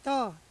mensahe ng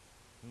multo.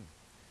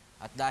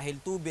 At dahil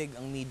tubig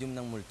ang medium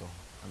ng multo,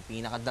 ang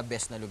pinaka-the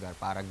best na lugar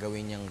para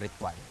gawin niyang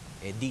ritual,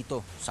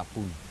 dito sa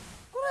pool.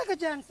 Kuray ka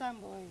dyan,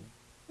 Samboy.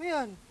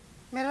 Ngayon,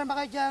 meron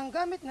ba kayo dyan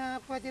gamit na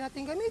pwede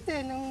natin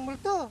gamitin ng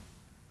multo?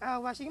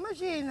 Washing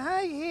machine,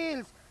 high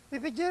heels,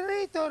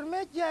 refrigerator,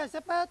 medyas,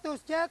 sapatos,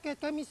 jacket,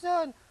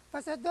 kamison,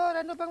 pasador,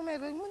 ano bang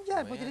meron mo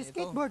dyan? Pwede rin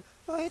skateboard.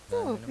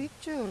 Ito,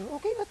 picture.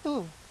 Okay na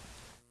to.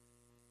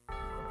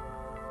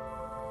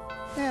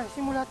 Kaya,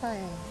 simula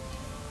tayo.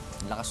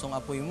 Lakas ng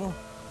apoy mo.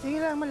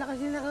 Sige lang,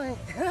 malakas din ako eh.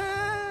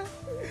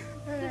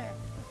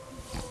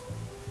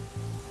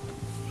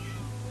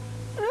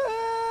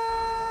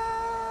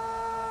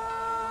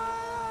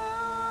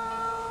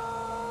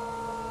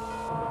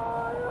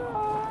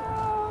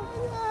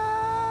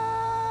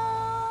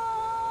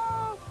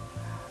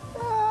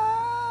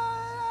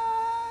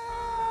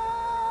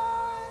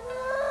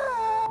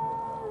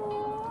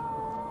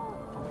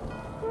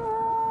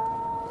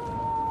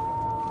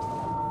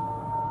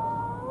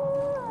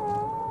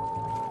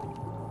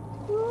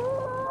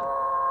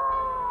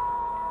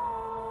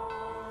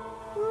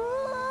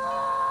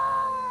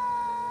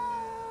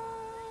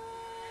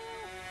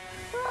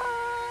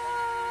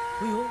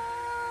 Uy, oh.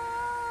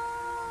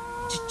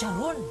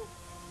 Chicharon!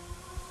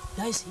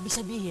 Guys, ibig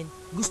sabihin,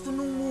 gusto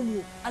nung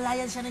mumu,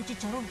 alayan siya ng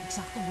chicharon.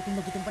 Eksakto, gutom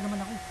na gutom pa naman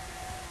ako.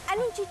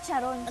 Anong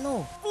chicharon?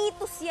 Ano?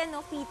 Fetus yan,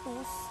 no?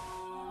 Fetus.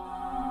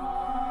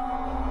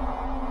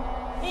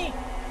 Eh!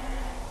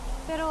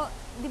 Pero,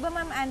 di ba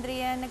Ma'am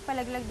Andrea,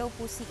 nagpalaglag daw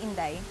po si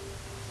Inday?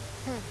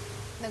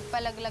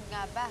 Nagpalaglag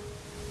nga ba?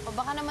 O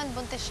baka naman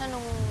buntis siya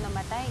nung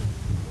namatay.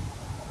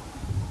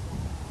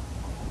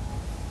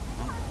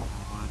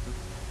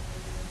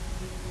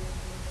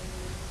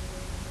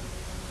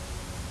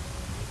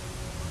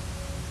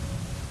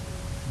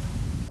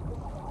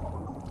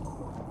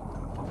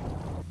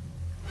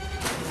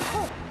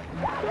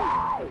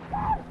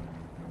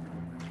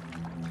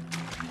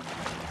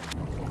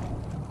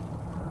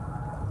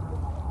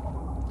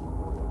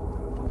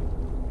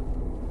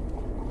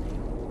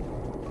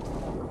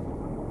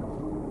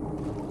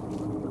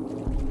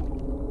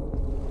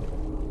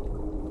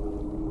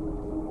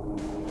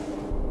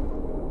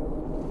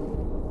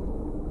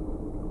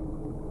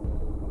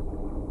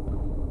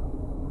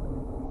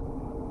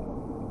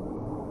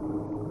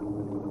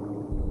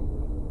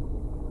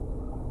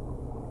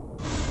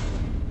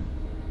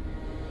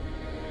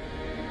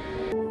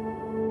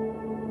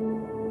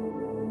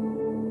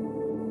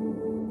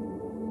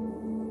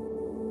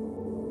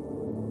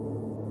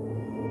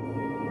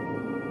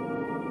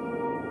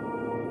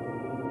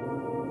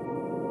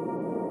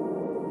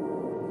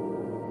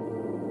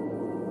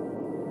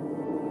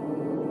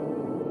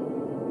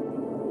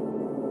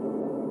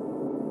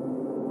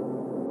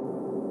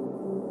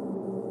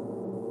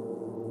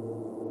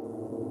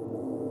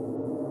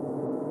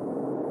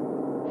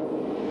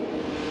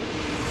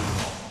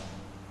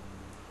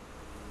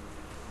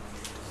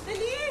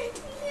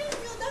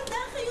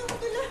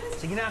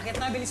 Sige na, akit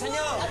na, bilisan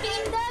nyo! Ate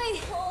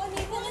Inday! Oo,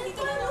 Nita,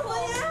 nandito na ako.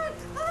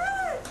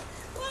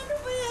 Paano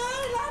ba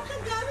yan? Lahat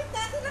ng gamit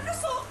natin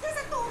nakasok ka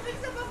sa tubig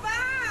sa baba!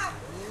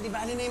 Hindi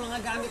ba na yung mga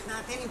gamit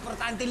natin?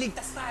 Importante,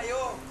 ligtas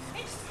tayo!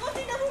 Eh, Diyos ko,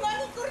 tinan mo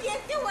nga ng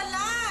kuryente,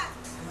 wala!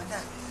 Amanda,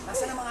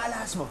 nasa na mga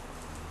alahas mo?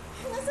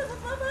 Nasa ka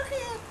pa,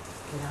 bakit?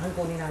 Kailangan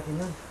kunin natin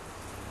yun.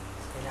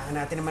 Kailangan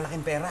natin ng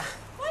malaking pera.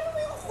 Paano mo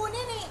yung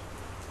kukunin eh?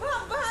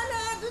 Bahala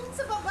dun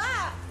sa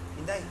baba!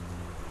 Inday,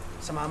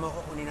 samahan mo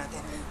ako, kunin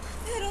natin.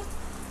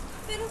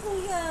 Pero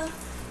kuya...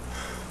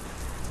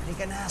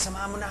 Halika na,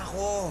 samahan mo na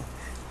ako.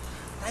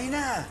 Tayo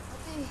na!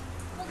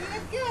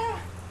 Mag-ingat ka!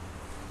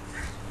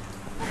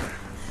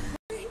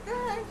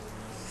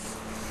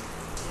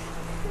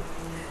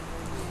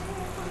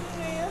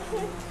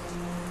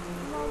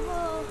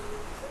 Mama...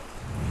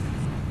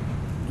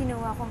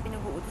 Ginawa ko ang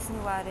pinag-uutos ni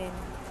Warren.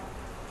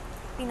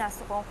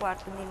 Pinasok ko ang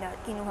kwarto nila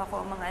at kinuha ko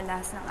ang mga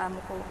alahas ng amo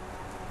ko.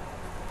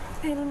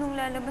 Pero nung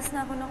lalabas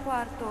na ako ng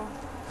kwarto...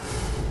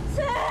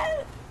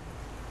 Sir!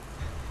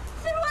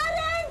 Sir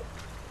Warren!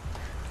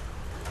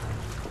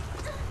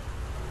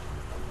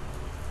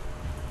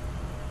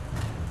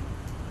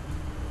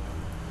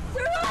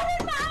 Sir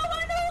Warren! Maawa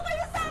na ho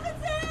kayo sa akin,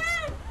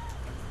 sir!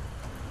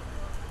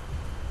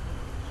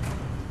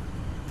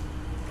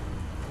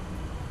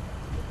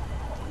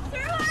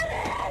 Sir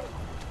Warren!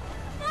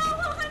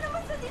 Maawa ka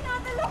naman sa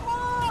dinadala ko!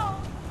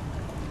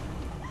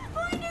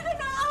 Kung hindi ka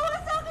naawa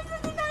sa akin sa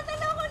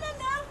dinadala ko na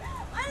lang,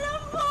 alam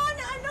mo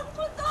na anak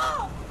mo to!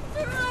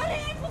 Sir Warren!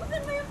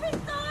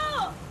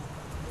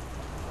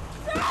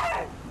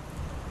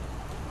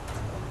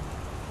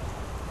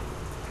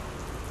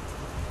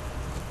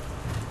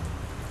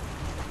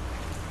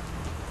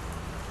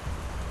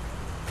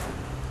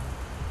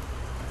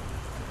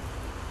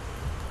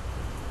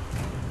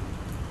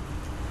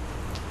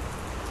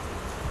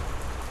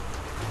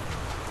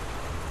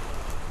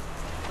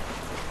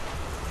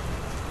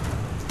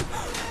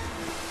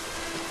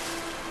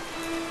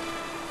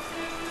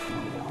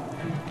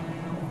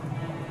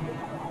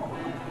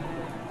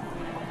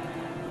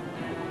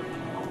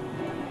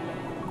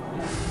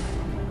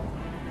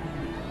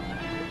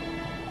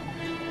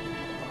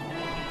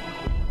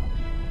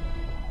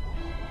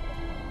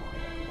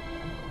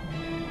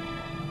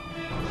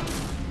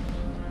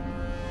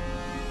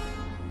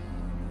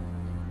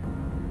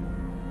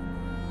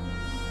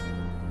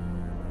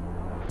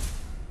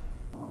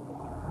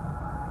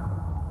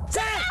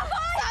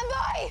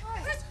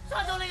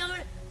 Ano lang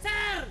gagawin?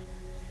 Sir!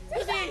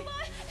 Hindi!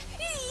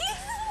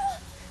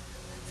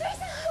 Sir,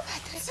 Samboy!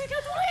 Sir,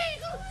 katuloy!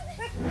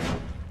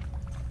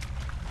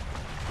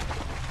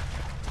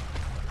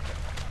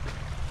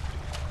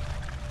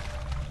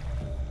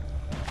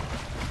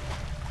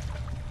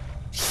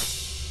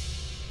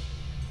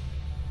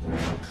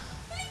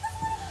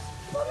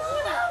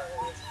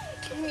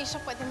 Hindi siya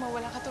pwede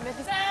mawala katulad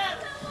ni... Sir!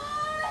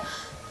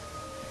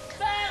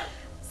 Sir!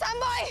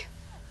 Samboy!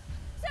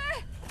 Sir!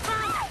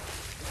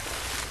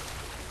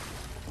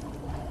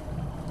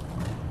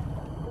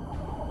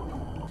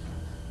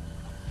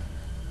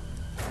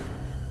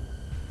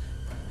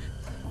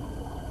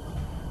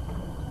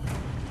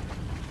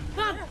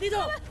 Ma'am!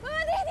 Dito! Mama,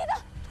 Andrea, dito!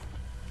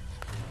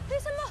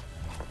 Bilisan mo!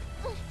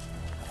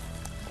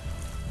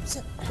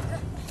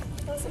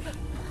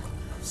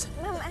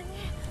 Ma'am,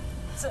 Andrea.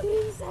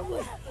 Bilisan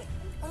mo!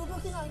 Ano ba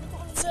kinain ko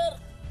kanina? Sir!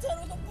 Sir,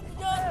 huwag kang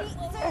pumigat!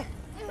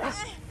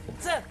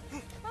 Sir!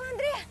 Ma'am,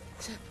 Andrea!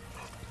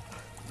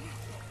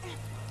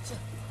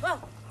 Ma'am!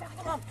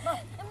 Ma'am! Ma'am!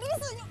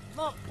 Bilisan niyo!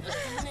 Ma'am!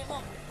 Sandali,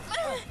 ma'am!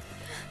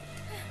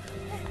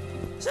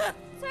 Sir!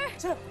 Sir!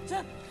 Sir!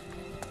 Sir!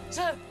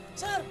 Sir!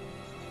 Sir!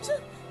 Sir!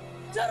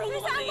 Sir, huwag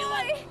mo kami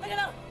iwan! Teka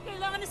lang!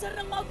 Kailangan ni Sir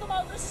ng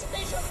mouth-to-mouth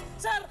resuscitation!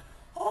 Sir!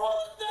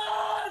 Hold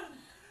on!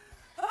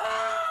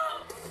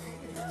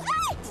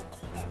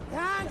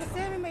 Yan, kasi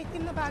may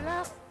maitim na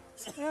balak.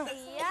 Yan.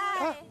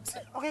 Ayan!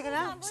 Okay ka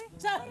na?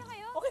 Sir!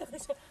 Okay na kayo,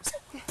 sir!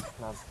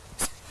 Ma'am,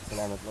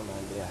 salamat mo,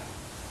 Andrea.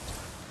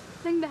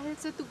 Nang dahil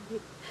sa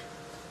tubig,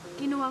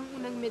 kinuha ang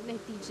unang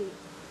midnight DJ.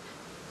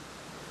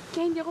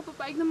 Kaya hindi ako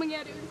papayag na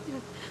mangyari ulit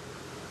yun.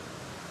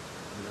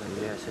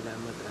 Andrea,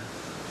 salamat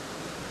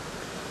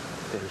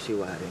Pero si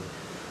Warren,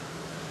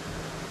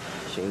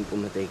 siya yung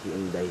pumatay kay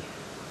Inday.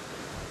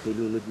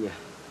 Nilunod niya.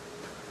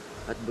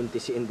 At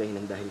buntis si Inday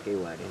nang dahil kay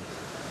Warren.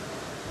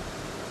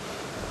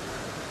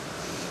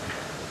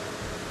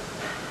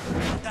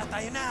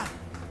 Tayo na!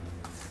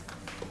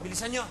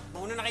 Bilisan nyo.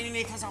 Mauna na kayo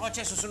ni Nathan sa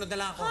kotse. Susunod na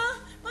lang ako. Ha?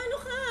 Paano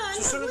ka?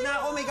 Susunod na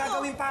ako. May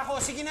gagawin pa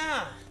ako. Sige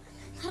na!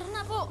 Tara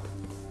na po!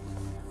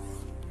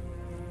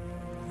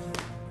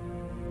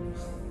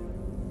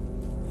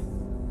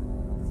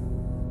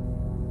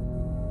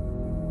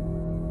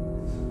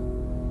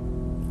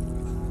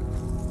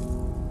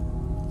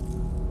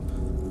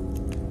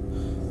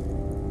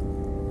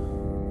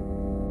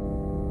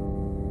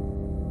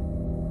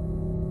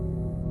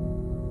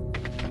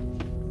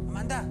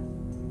 Amanda!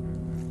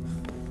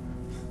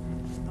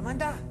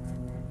 Amanda!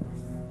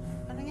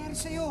 Ano nangyari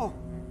sa'yo?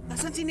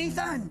 Nasaan si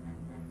Nathan?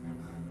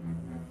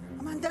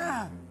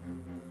 Amanda!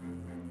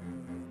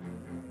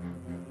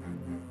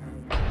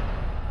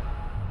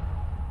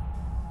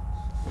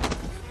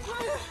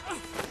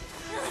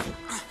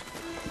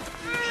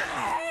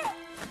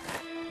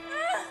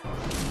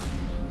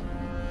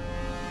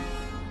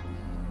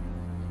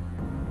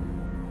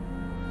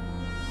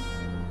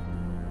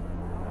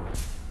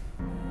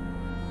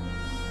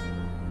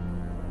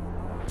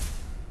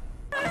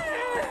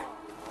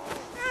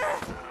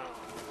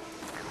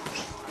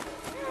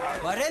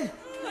 Warren!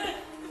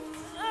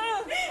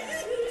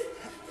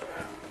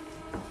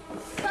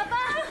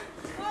 Papa!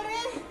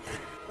 Warren!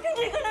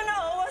 Hindi ka na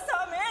naawa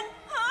sa amin?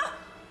 Ha?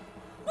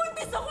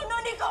 Buntis ako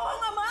noon, ikaw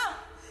ang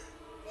ama!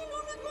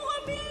 Pinunod mo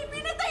kami!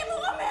 Pinatay mo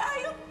kami!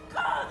 Ayop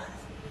ka!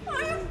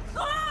 Ayop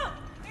ka!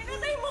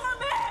 Pinatay mo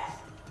kami!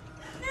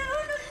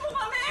 Pinunod mo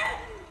kami!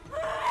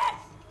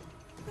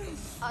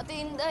 Ate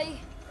Inday,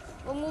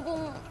 huwag mo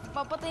pong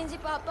papatayin si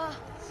Papa.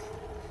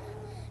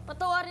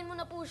 Patawarin mo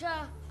na po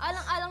siya.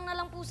 Alang-alang na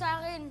lang po sa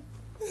akin.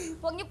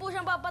 Huwag niyo po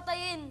siyang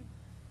papatayin.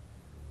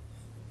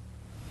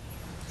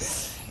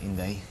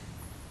 Inday,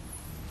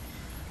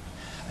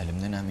 alam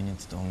na namin yung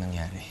totoong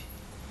nangyari.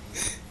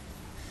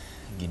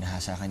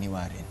 Ginahasa ka ni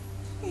Warren.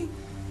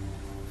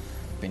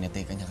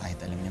 Pinatay ka niya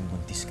kahit alam niyang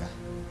buntis ka.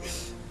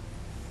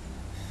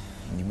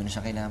 Hindi mo na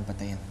siya kailangan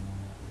patayin.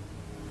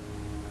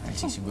 Dahil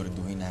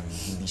sisiguraduhin namin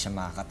hindi siya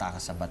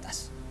makakatakas sa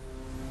batas.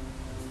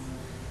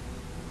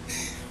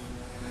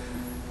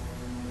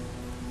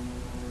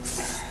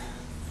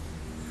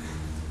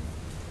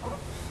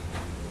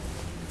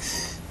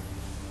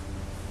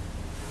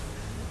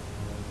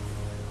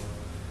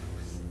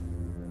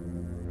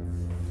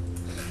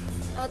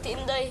 Ate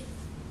Inday,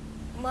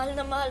 mahal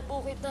na mahal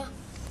po kita.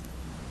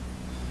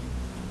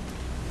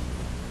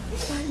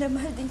 Mahal na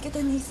mahal din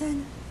kita,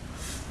 Nathan.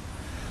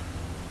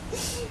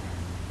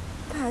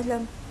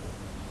 Paalam.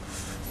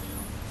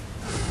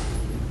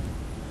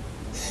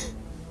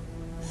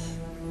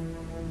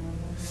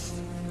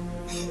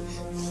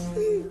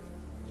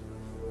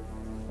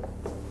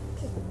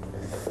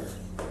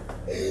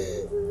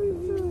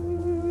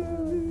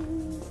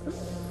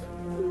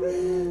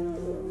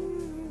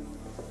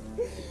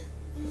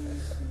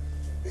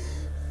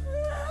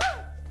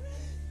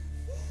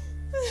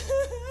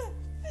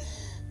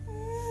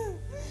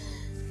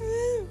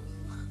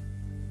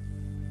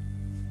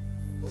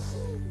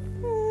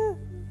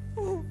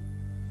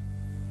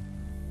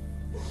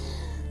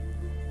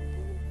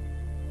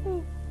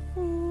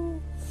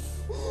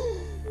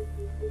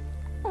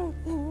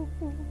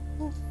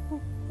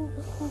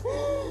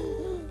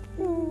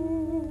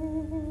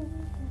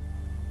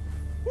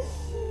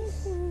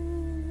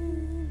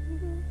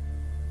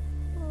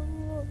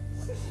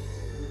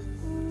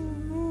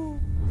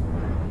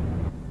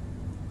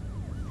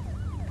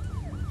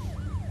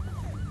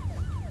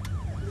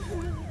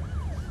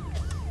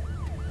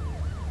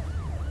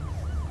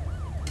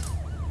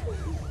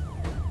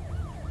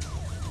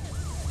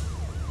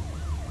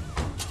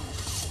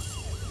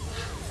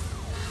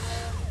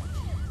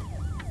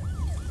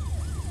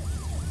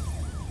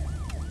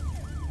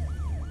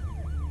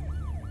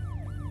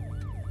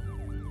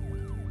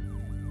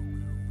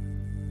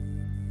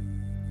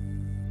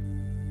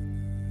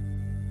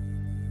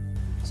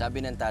 Sabi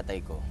ng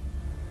tatay ko,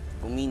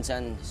 kung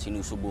minsan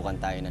sinusubukan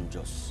tayo ng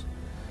Diyos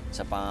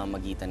sa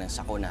pamamagitan ng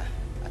sakuna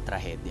at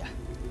trahedya.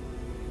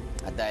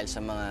 At dahil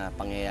sa mga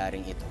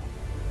pangyayaring ito,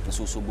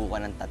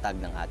 nasusubukan ang tatag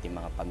ng ating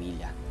mga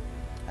pamilya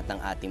at ng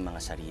ating mga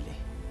sarili.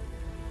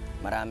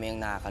 Marami ang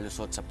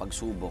nakakalusot sa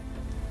pagsubok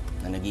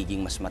na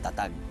nagiging mas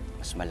matatag,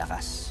 mas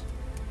malakas.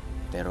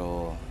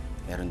 Pero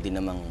meron din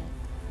namang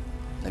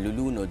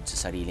nalulunod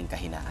sa sariling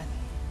kahinaan.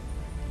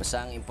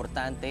 Basta ang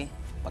importante,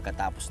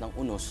 pagkatapos ng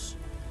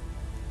unos,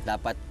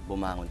 dapat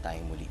bumangon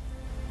tayong muli.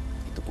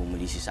 Ito po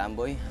muli si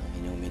Samboy, ang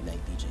inyong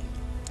Midnight DJ.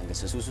 Hanggang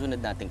sa susunod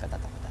nating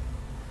katatakan.